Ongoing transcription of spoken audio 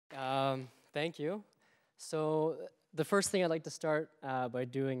Thank you. So the first thing I'd like to start by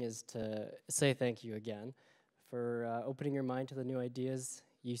doing is to say thank you again for opening your mind to the new ideas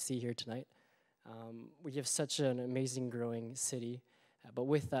you see here tonight. We have such an amazing growing city, but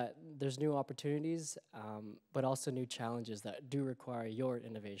with that, there's new opportunities, but also new challenges that do require your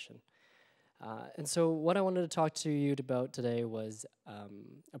innovation. And so what I wanted to talk to you about today was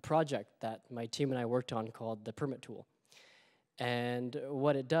a project that my team and I worked on called the Permit Tool. And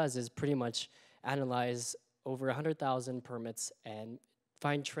what it does is pretty much analyze over 100,000 permits and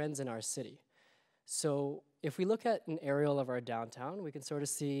find trends in our city. So if we look at an aerial of our downtown, we can sort of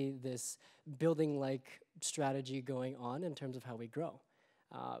see this building-like strategy going on in terms of how we grow.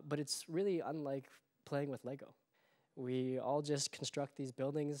 But it's really unlike playing with Lego. We all just construct these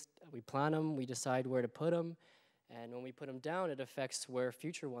buildings, we plan them, we decide where to put them, and when we put them down, it affects where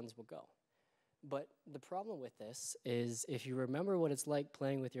future ones will go. But the problem with this is if you remember what it's like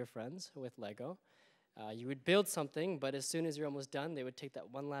playing with your friends with Lego, you would build something, but as soon as you're almost done, they would take that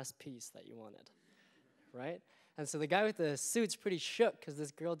one last piece that you wanted, right? And so the guy with the suit's pretty shook because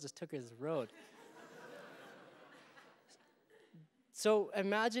this girl just took his road. So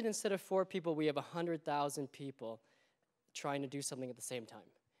imagine instead of 4 people, we have 100,000 people trying to do something at the same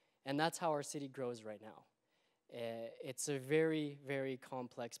time. And that's how our city grows right now. It's a very, very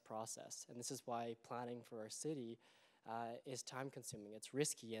complex process. And this is why planning for our city is time-consuming. It's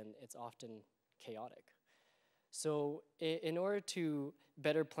risky, and it's often chaotic. So in order to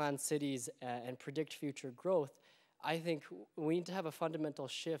better plan cities and predict future growth, I think we need to have a fundamental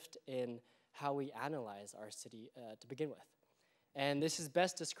shift in how we analyze our city to begin with. And this is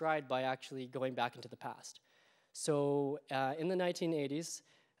best described by actually going back into the past. So in the 1980s,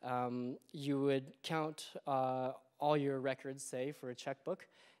 you would count all your records, say, for a checkbook,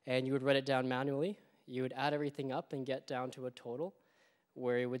 and you would write it down manually. You would add everything up and get down to a total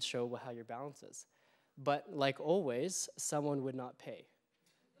where it would show how your balance is. But like always, someone would not pay.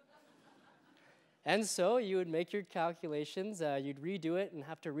 And so you would make your calculations, you'd redo it and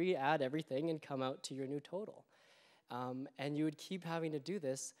have to re-add everything and come out to your new total. And you would keep having to do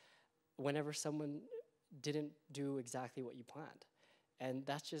this whenever someone didn't do exactly what you planned. And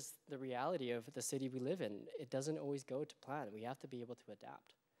that's just the reality of the city we live in. It doesn't always go to plan. We have to be able to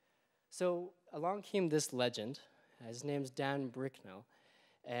adapt. So along came this legend. His name's Dan Bricknell.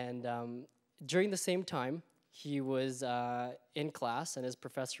 And during the same time, he was in class and his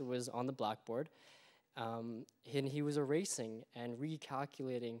professor was on the blackboard. And he was erasing and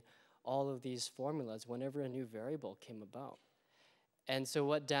recalculating all of these formulas whenever a new variable came about. And so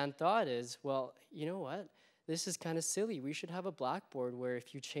what Dan thought is, well, you know what? This is kind of silly. We should have a blackboard where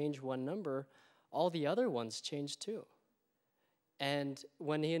if you change one number, all the other ones change too. And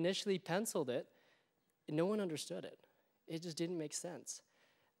when he initially penciled it, no one understood it. It just didn't make sense.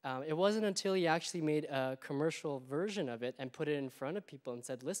 It wasn't until he actually made a commercial version of it and put it in front of people and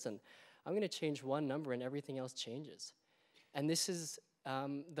said, listen, I'm going to change one number and everything else changes. And this is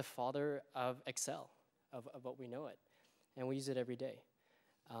the father of Excel, of what we know it. And we use it every day.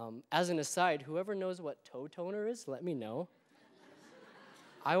 As an aside, whoever knows what toe toner is, let me know.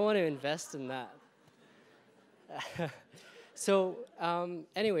 I want to invest in that. So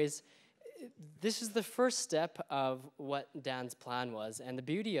anyways, this is the first step of what Dan's plan was. And the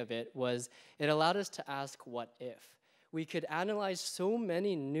beauty of it was it allowed us to ask what if. We could analyze so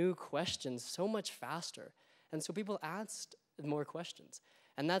many new questions so much faster. And so people asked more questions.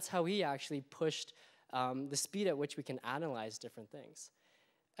 And that's how he actually pushed the speed at which we can analyze different things.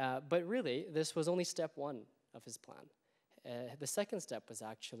 But really, this was only step one of his plan. The second step was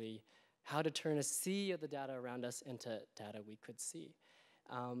actually how to turn a sea of the data around us into data we could see.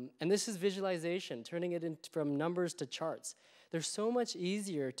 And this is visualization, turning it from numbers to charts. They're so much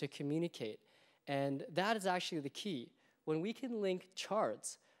easier to communicate. And that is actually the key. When we can link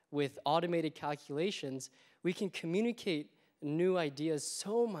charts with automated calculations, we can communicate new ideas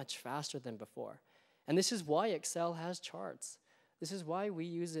so much faster than before. And this is why Excel has charts. This is why we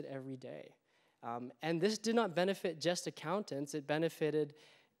use it every day. And this did not benefit just accountants, it benefited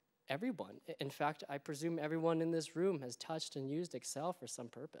everyone. In fact, I presume everyone in this room has touched and used Excel for some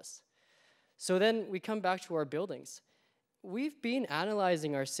purpose. So then we come back to our buildings. We've been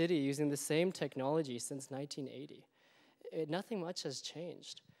analyzing our city using the same technology since 1980. Nothing much has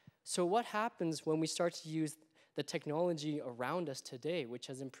changed. So what happens when we start to use the technology around us today, which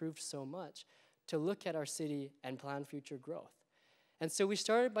has improved so much, to look at our city and plan future growth? And so we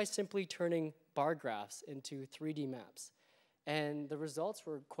started by simply turning bar graphs into 3D maps. And the results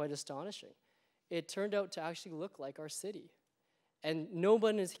were quite astonishing. It turned out to actually look like our city. And no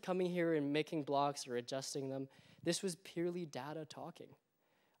one is coming here and making blocks or adjusting them. This was purely data talking.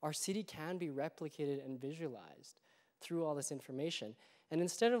 our city can be replicated and visualized through all this information. And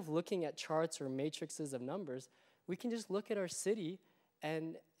instead of looking at charts or matrices of numbers, we can just look at our city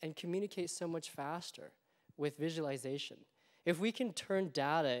and communicate so much faster with visualization. If we can turn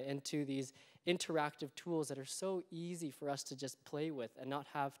data into these interactive tools that are so easy for us to just play with and not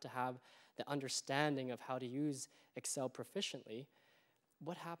have to have the understanding of how to use Excel proficiently,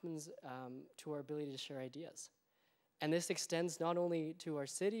 what happens to our ability to share ideas? And this extends not only to our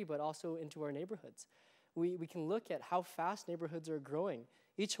city, but also into our neighborhoods. We can look at how fast neighborhoods are growing.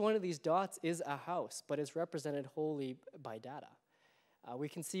 Each one of these dots is a house, but it's represented wholly by data. We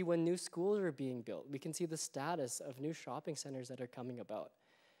can see when new schools are being built. We can see the status of new shopping centers that are coming about.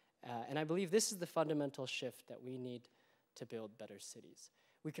 And I believe this is the fundamental shift that we need to build better cities.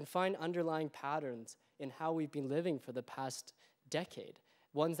 We can find underlying patterns in how we've been living for the past decade,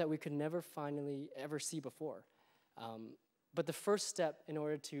 ones that we could never finally ever see before. But the first step in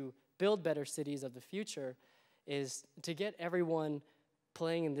order to build better cities of the future is to get everyone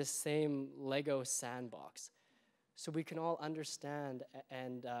playing in this same Lego sandbox so we can all understand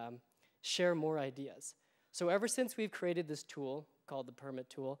and share more ideas. So ever since we've created this tool called the permit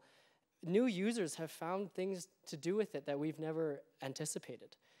tool, new users have found things to do with it that we've never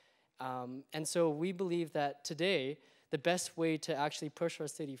anticipated. And so we believe that today, the best way to actually push our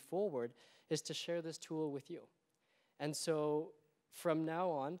city forward is to share this tool with you. And so from now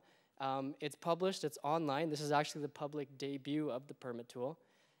on, it's published, it's online. This is actually the public debut of the permit tool.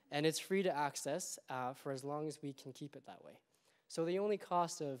 And it's free to access for as long as we can keep it that way. So the only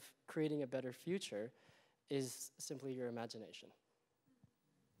cost of creating a better future is simply your imagination.